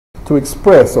to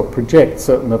express or project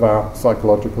certain of our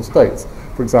psychological states.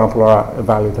 For example, our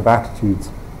evaluative attitudes.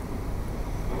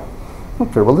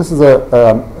 Okay, well, this is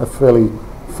a fairly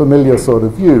familiar sort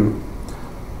of view.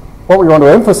 What we want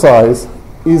to emphasize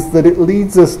is that it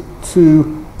leads us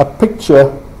to a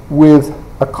picture with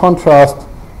a contrast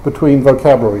between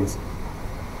vocabularies.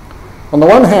 On the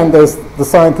one hand, there's the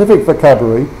scientific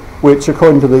vocabulary, which,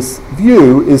 according to this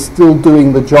view, is still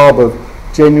doing the job of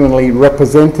genuinely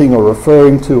representing or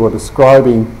referring to or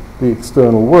describing the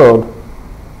external world.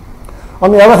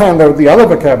 On the other hand, there are the other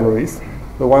vocabularies,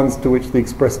 the ones to which the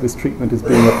expressivist treatment is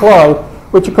being applied,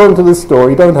 which, according to this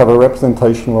story, don't have a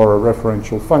representational or a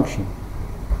referential function.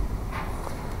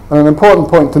 And an important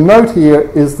point to note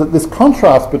here is that this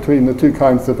contrast between the two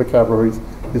kinds of vocabularies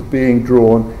is being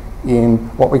drawn in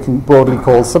what we can broadly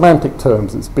call semantic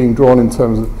terms. It's being drawn in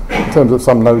terms of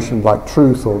some notion like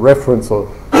truth or reference or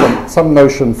some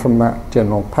notion from that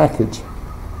general package.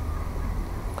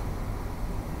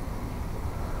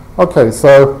 Okay,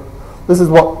 so this is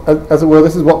what, as it were,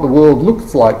 this is what the world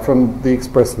looks like from the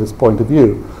expressivist point of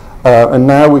view. And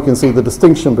now we can see the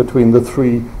distinction between the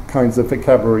three kinds of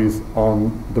vocabularies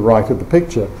on the right of the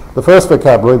picture. The first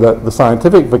vocabulary, the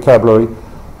scientific vocabulary,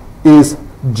 is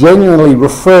genuinely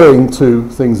referring to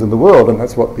things in the world, and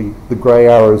that's what the grey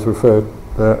arrows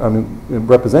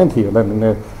represent here, then in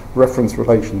their reference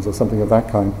relations or something of that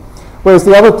kind. Whereas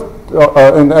the other,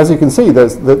 and as you can see,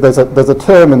 there's a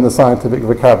term in the scientific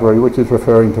vocabulary which is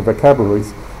referring to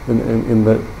vocabularies. In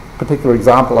the particular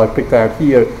example I picked out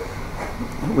here,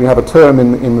 we have a term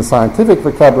in the scientific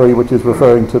vocabulary which is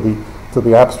referring to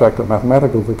the abstract or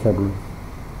mathematical vocabulary.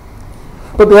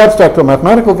 But the abstract or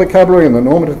mathematical vocabulary and the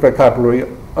normative vocabulary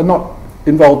are not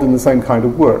involved in the same kind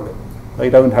of work. They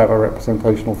don't have a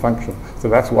representational function. So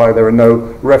that's why there are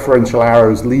no referential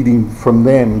arrows leading from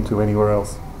them to anywhere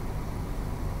else.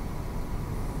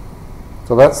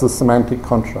 So that's the semantic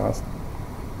contrast,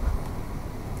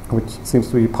 which seems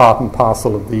to be part and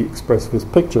parcel of the expressivist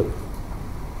picture.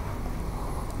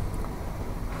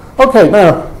 Okay,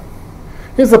 now,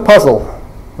 here's a puzzle,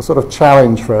 a sort of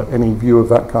challenge for any view of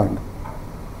that kind.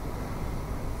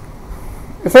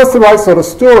 If that's the right sort of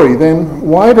story, then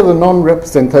why do the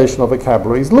non-representational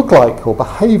vocabularies look like or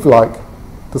behave like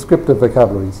descriptive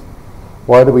vocabularies?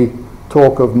 Why do we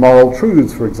talk of moral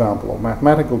truths, for example, or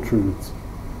mathematical truths,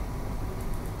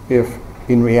 if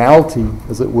in reality,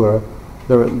 as it were,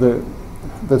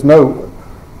 there's no,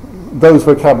 those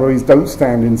vocabularies don't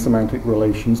stand in semantic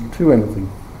relations to anything?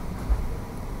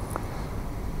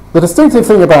 The distinctive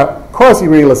thing about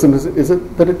quasi-realism is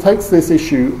that it takes this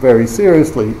issue very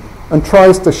seriously and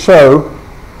tries to show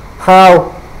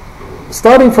how,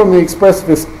 starting from the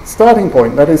expressivist starting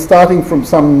point, that is, starting from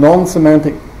some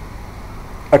non-semantic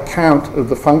account of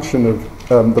the function of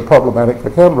the problematic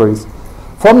vocabularies,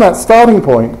 from that starting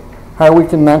point, how we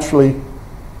can naturally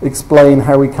explain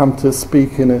how we come to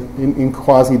speak in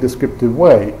quasi-descriptive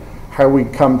way, how we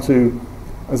come to,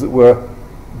 as it were,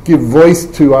 give voice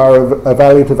to our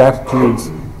evaluative attitudes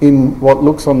in what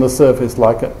looks on the surface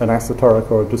like an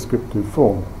esoteric or a descriptive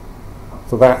form.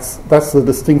 So that's the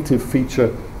distinctive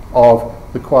feature of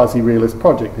the quasi-realist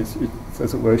project. It's,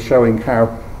 as it were, showing how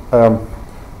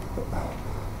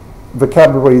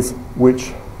vocabularies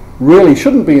which really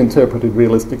shouldn't be interpreted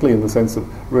realistically in the sense of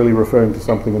really referring to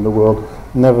something in the world,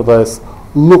 nevertheless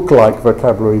look like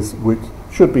vocabularies which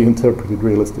should be interpreted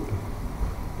realistically.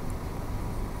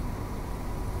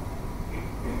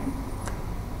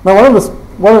 Now, one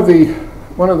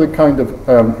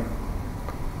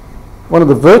of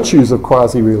the virtues of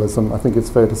quasi-realism, I think it's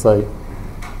fair to say,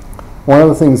 one of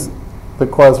the things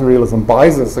that quasi-realism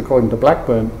buys us, according to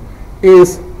Blackburn,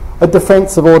 is a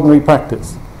defense of ordinary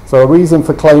practice. So a reason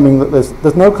for claiming that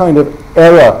there's no kind of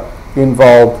error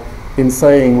involved in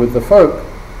saying with the folk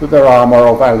that there are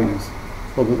moral values,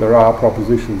 or that there are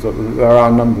propositions, or that there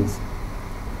are numbers.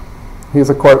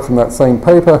 Here's a quote from that same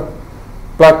paper.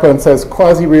 Blackburn says,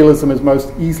 quasi-realism is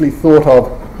most easily thought of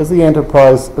as the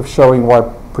enterprise of showing why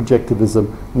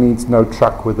projectivism needs no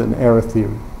truck with an error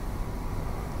theory.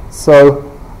 So,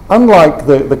 unlike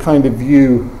the kind of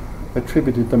view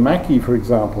attributed to Mackie, for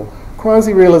example,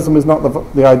 quasi-realism is not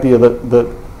the idea that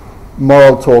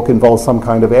moral talk involves some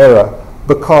kind of error,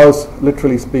 because,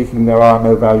 literally speaking, there are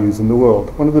no values in the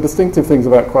world. One of the distinctive things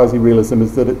about quasi-realism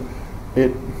is that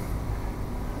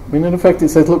in effect, it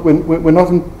says, look, we're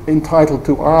not entitled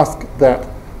to ask that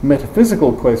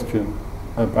metaphysical question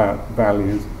about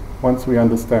values once we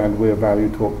understand where value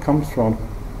talk comes from,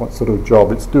 what sort of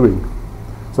job it's doing.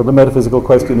 So the metaphysical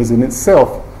question is in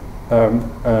itself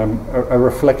a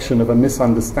reflection of a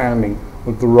misunderstanding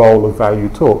of the role of value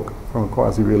talk from a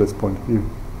quasi-realist point of view.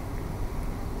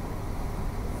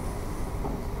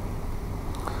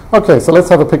 Okay, so let's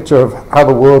have a picture of how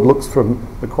the world looks from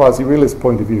the quasi-realist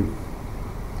point of view.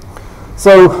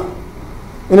 So,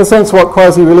 in a sense, what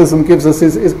quasi-realism gives us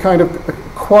is kind of a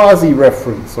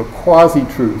quasi-reference or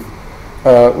quasi-truth,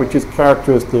 which is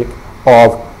characteristic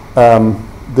of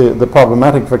the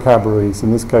problematic vocabularies,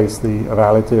 in this case the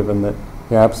evaluative and the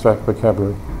abstract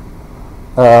vocabulary.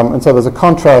 And so there's a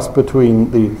contrast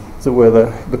between the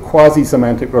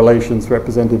quasi-semantic relations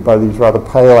represented by these rather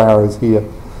pale arrows here,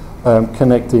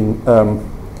 connecting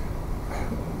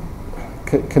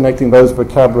those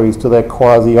vocabularies to their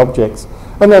quasi-objects,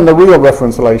 and then the real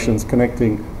reference relations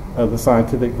connecting the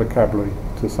scientific vocabulary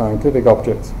to scientific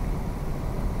objects.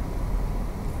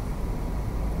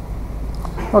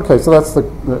 Okay, so that's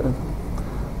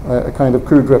a kind of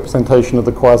crude representation of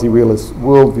the quasi-realist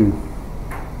worldview.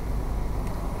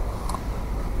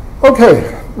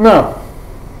 Okay, now,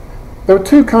 there are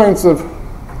two kinds of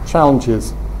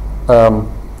challenges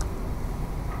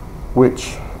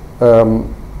which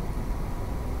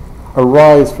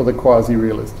arise for the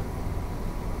quasi-realist.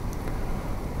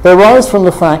 They arise from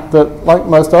the fact that, like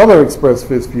most other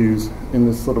expressivist views in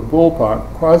this sort of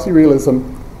ballpark, quasi-realism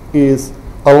is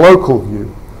a local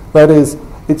view. That is,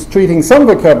 it's treating some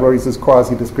vocabularies as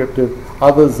quasi-descriptive,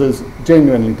 others as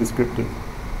genuinely descriptive.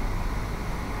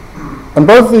 And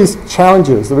both these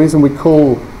challenges, the reason we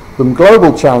call them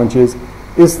global challenges,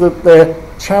 is that they're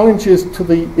challenges to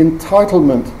the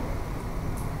entitlement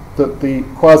that the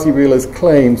quasi-realist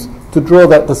claims to draw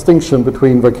that distinction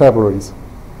between vocabularies.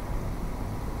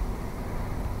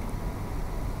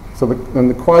 So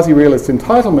the quasi-realist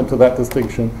entitlement to that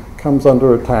distinction comes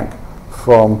under attack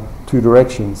from two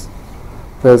directions.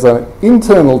 There's an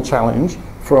internal challenge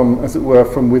from, as it were,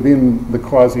 from within the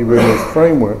quasi-realist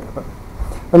framework.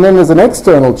 And then there's an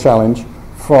external challenge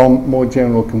from more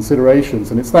general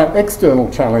considerations. And it's that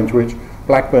external challenge which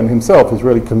Blackburn himself is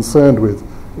really concerned with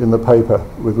in the paper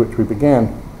with which we began.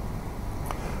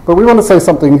 But we want to say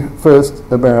something first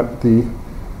about the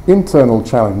internal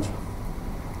challenge.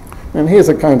 And here's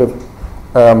a kind of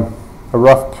a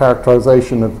rough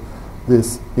characterization of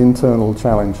this internal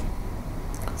challenge.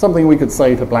 Something we could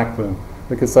say to Blackburn.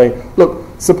 We could say, look,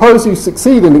 suppose you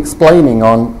succeed in explaining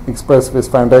on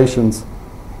expressivist foundations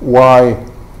why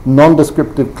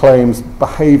non-descriptive claims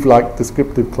behave like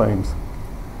descriptive claims.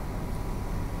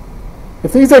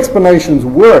 If these explanations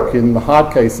work in the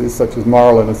hard cases, such as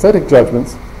moral and aesthetic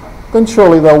judgments, then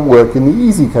surely they'll work in the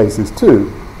easy cases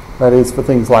too. That is, for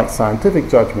things like scientific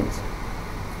judgments.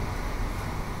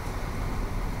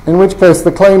 In which case,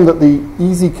 the claim that the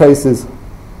easy cases,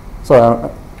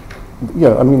 the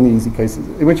easy cases.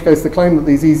 In which case, the claim that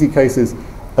these easy cases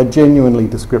are genuinely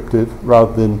descriptive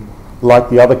rather than, like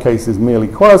the other cases, merely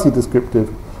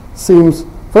quasi-descriptive, seems,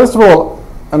 first of all,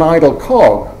 an idle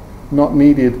cog, not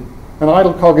needed. An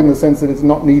idle cog in the sense that it's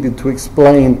not needed to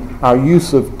explain our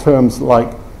use of terms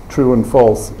like true and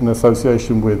false in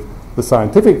association with the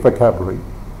scientific vocabulary,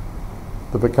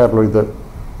 the vocabulary that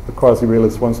the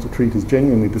quasi-realist wants to treat as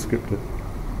genuinely descriptive.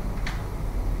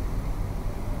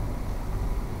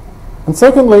 And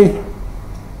secondly,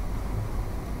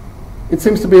 it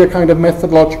seems to be a kind of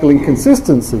methodological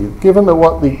inconsistency, given that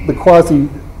what the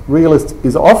quasi-realist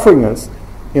is offering us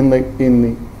in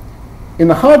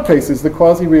the hard cases, the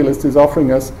quasi-realist is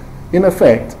offering us, in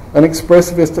effect, an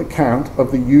expressivist account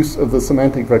of the use of the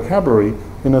semantic vocabulary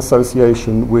in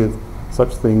association with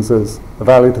such things as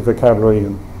evaluative vocabulary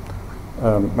and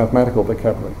mathematical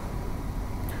vocabulary.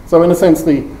 So in a sense,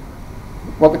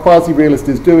 what the quasi-realist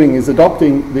is doing is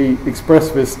adopting the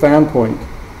expressivist standpoint,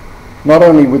 not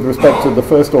only with respect to the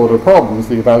first order problems,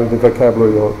 the evaluative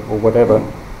vocabulary or whatever,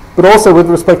 but also with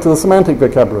respect to the semantic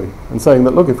vocabulary, and saying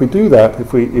that, look, if we do that,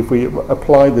 if we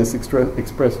apply this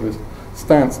expressivist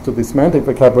stance to the semantic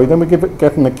vocabulary, then we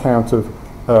get an account of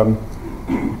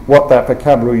what that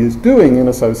vocabulary is doing in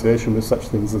association with such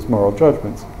things as moral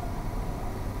judgments.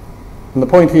 And the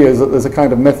point here is that there's a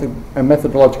kind of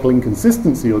methodological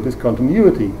inconsistency or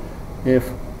discontinuity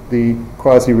if the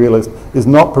quasi-realist is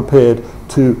not prepared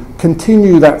to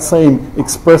continue that same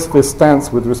expressivist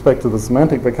stance with respect to the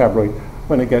semantic vocabulary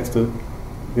when it gets to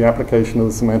the application of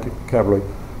the semantic vocabulary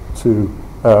to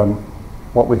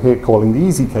what we're here calling the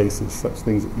easy cases, such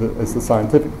things as the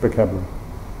scientific vocabulary.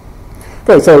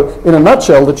 Okay, so in a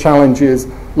nutshell, the challenge is,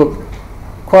 look,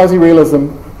 quasi-realism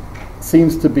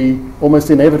seems to be almost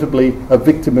inevitably a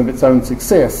victim of its own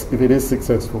success if it is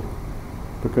successful,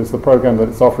 because the program that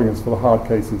it's offering us for the hard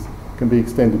cases can be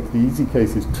extended to the easy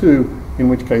cases too, in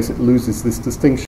which case it loses this distinction.